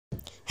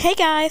Hey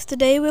guys,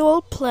 today we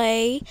will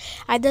play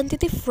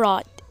Identity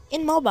Fraud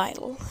in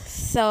mobile.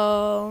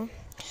 So,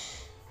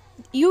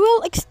 you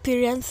will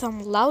experience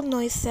some loud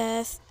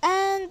noises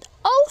and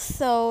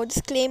also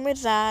disclaimer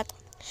that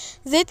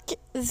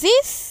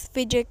this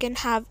video can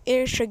have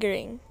ear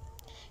triggering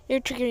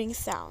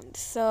sound.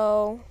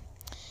 So,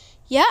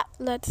 yeah,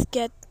 let's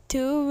get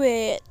to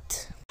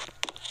it.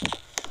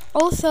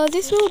 Also,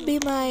 this will be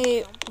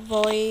my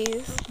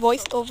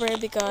voiceover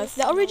because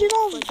the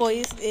original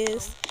voice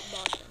is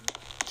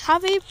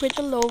have a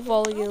pretty low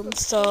volume,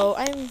 so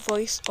I'm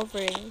voice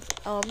overing.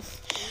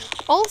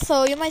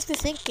 Also, you might be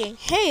thinking,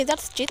 hey,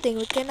 that's cheating.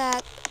 We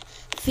cannot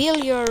feel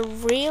your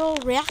real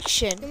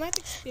reaction.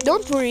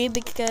 Don't worry,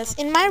 because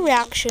in my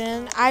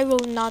reaction, I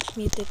will not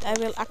mute it. I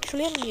will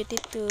actually unmute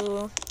it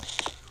to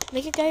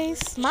make you guys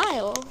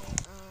smile.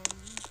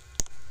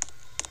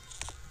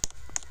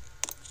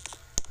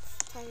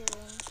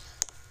 Tiring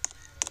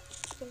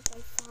because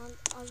I found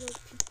other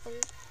people.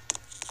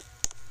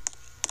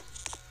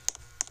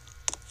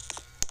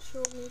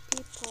 Show me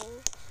people.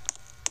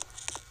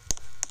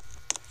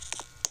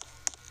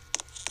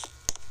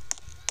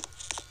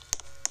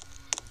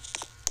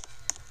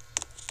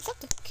 Is that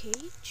the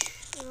cage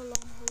in a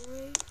long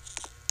hallway?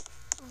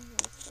 Oh no,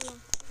 it's a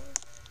long hallway.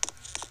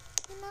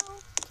 You know,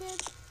 kid,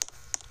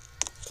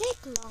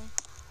 take long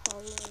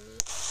hallway.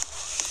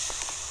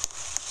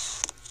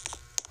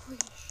 Oh my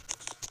gosh,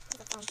 I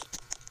got found.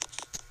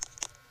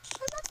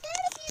 I'm not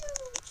scared of you!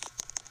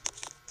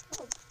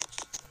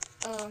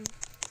 Oh.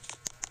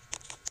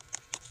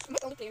 I'm not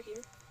the only player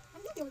here.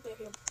 I'm not the only player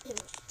here.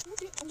 I'm not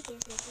the only player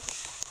here.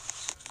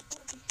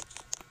 Okay.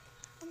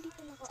 I'm deep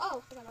in the hole.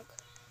 Oh, I got luck.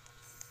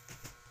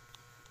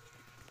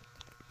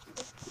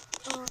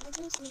 I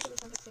just need to be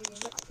saying,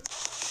 where are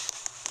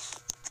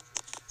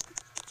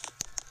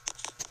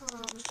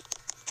you?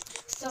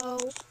 So,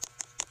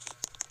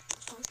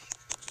 gosh,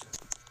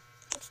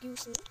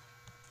 excuse me.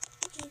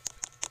 Okay.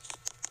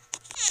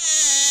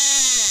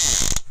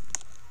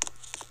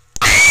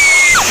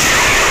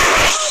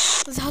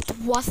 That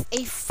was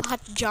a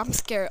fat jump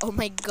scare. Oh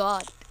my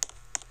god.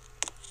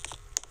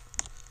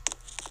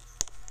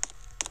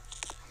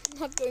 I'm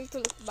not going to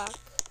look back.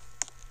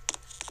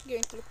 I'm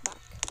going to look back.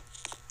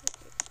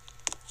 Okay.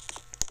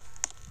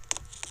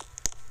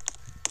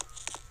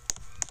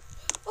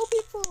 Oh,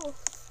 people!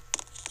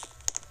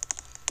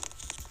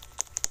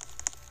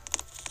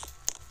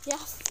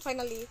 Yes,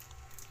 finally.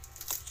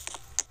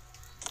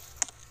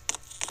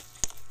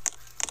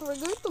 We're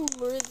going to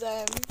lure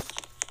them.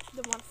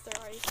 The monster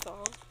I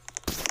saw.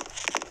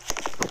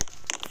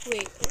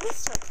 Wait, let's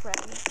start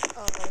friends.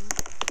 Well,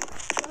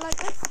 I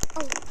guess.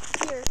 Oh,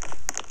 here.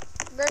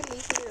 Barely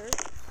here.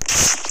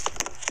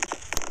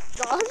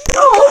 God.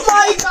 Oh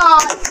my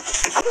god!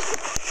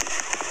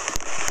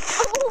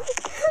 Oh,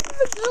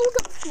 the girl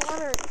got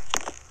slaughtered.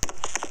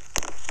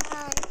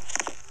 Hi.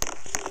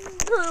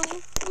 Girl,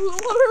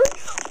 slaughtered.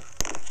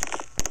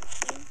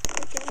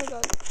 Okay, oh my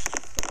god.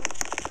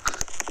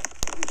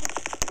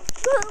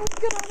 Girl,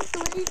 get out of the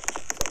way.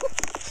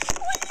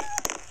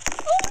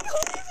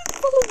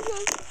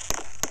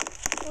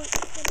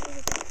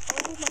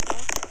 Oh my god, he's following us. Oh my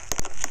god.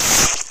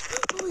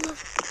 Oh my god.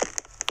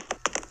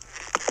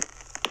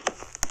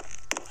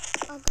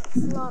 I got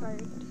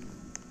slaughtered.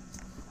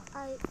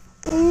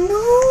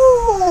 No!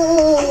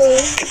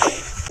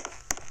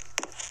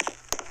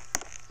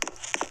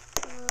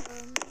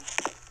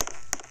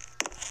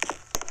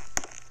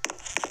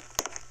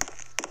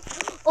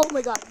 Oh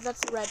my god,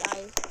 that's red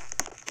eye.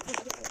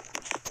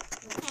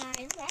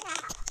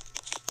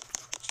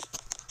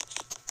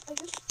 I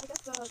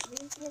guess the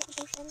green thing is the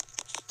potion.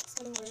 It's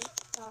telling where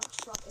the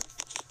rock is.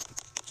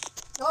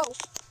 No!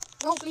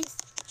 No, please!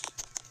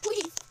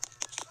 Please!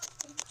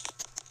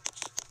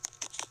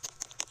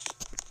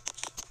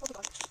 Oh my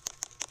god.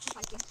 I'm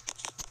hiking.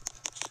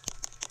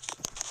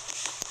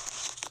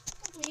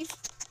 Oh, please.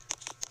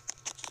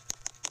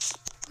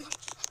 Oh my god.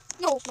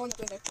 No, no, I'm not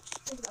going there.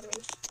 I'm going the other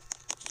way.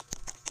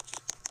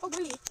 Oh,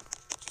 really?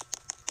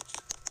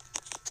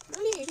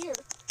 Really? Here.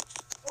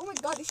 Oh my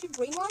god, is she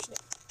brainwashed?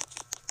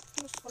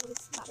 I'm gonna follow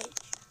this savage.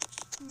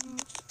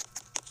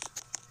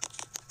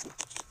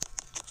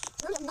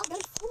 Really, I'm not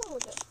getting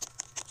followed. Oh,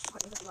 I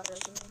think that's a lot of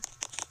everything.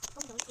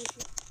 Oh my god, holy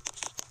shit.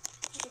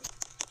 Okay.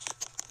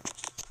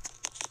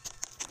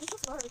 I'm so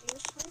sorry here.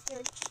 I'm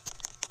scared.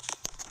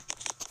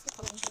 Let's get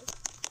following her.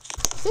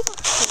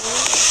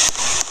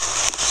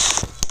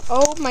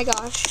 Oh my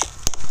gosh.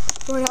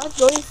 We're not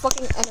going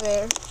fucking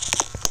anywhere.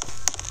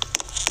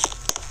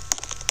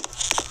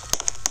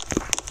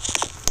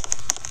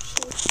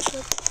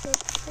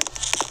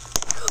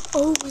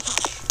 Oh my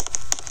gosh.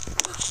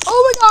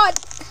 Oh my god!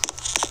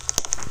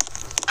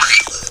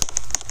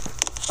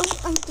 Oh,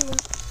 I'm doing.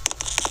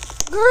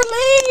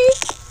 Girly!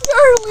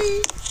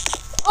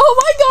 Oh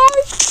my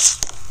gosh!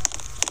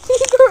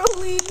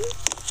 Girly!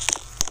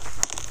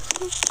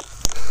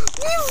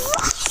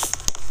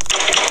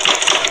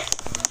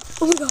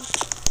 Oh my god.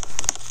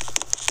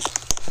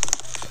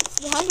 It's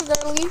behind you,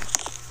 girly.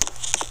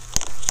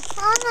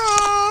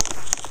 Hi!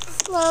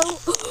 Slow.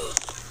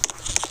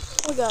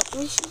 Oh my god,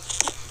 we should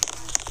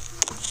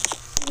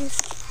This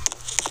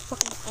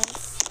fucking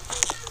ass.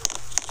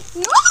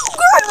 No,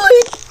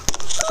 girly!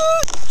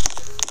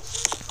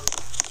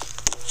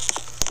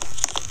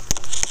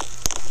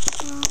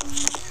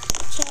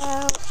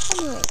 Ciao.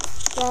 Anyway,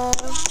 so.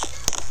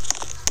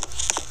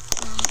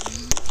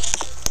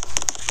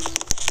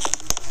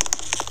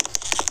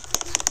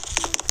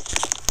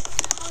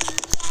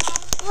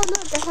 Oh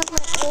look, I have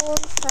my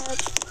own pet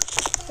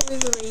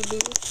with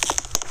rabies.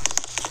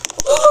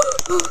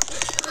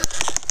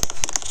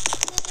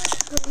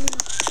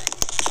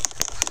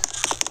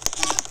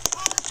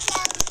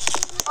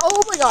 Oh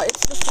my god,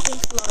 it's the fucking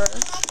flutter.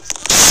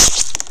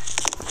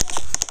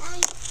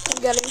 I'm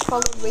getting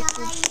followed way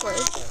too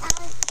fast.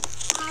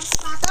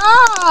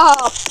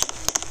 Stop!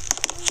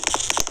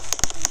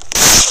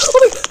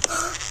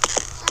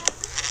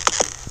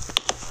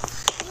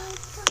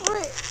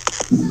 Wait.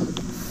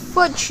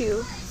 Foot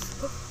you.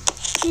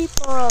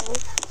 People.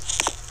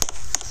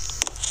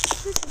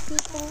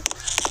 People.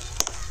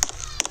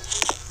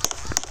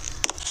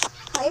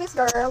 Hi, Miss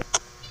Girl.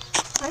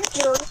 Hi, Miss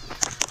Girl.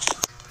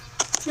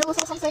 You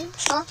sell something?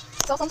 Huh?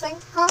 Sell something?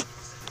 Huh?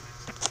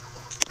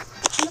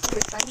 That's a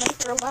good sign. Nice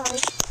girl. Bye.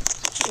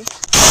 Okay.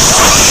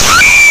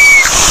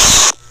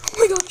 Oh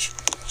my gosh.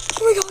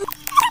 Oh my god.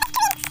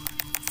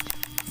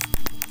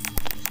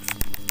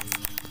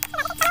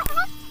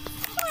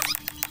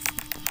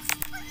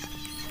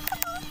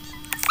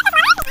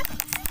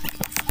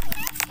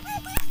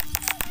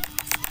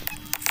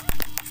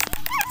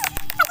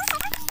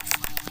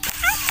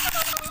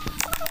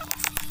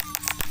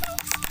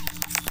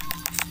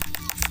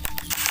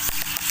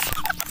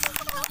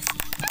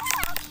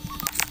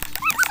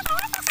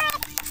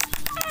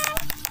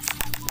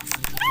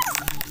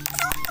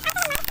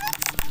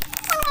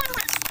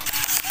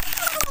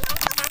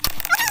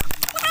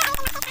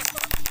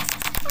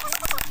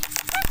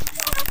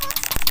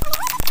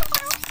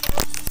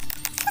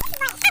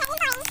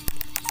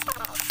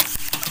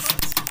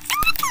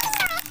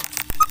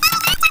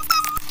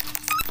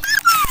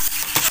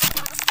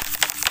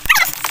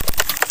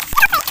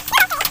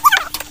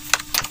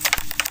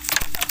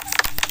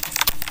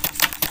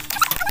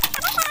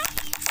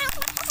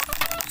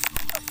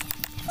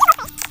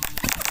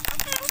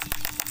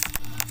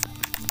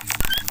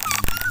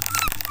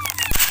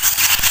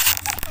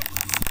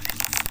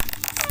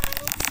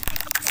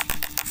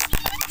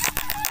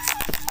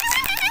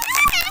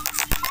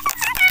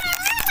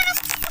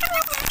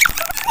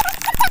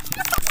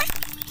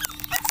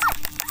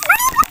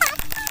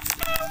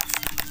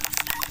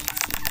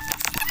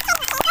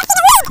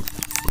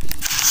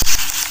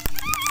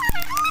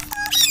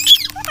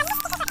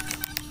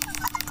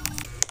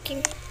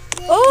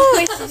 Oh,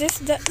 is this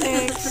the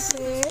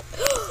exit?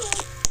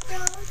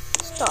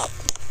 Stop.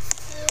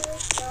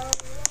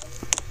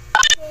 Oh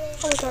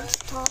my god,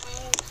 stop.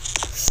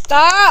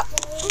 Stop!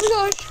 Oh my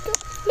gosh.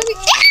 Let me.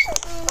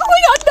 Oh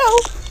my god, no!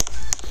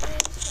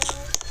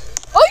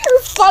 Oh,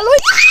 you're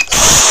following.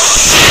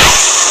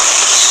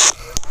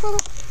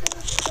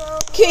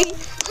 Okay,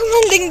 I'm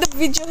ending the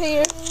video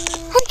here.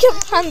 I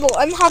can't handle.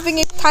 I'm having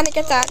a panic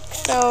attack.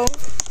 So,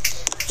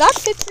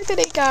 that's it for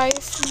today,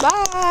 guys.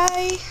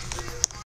 Bye!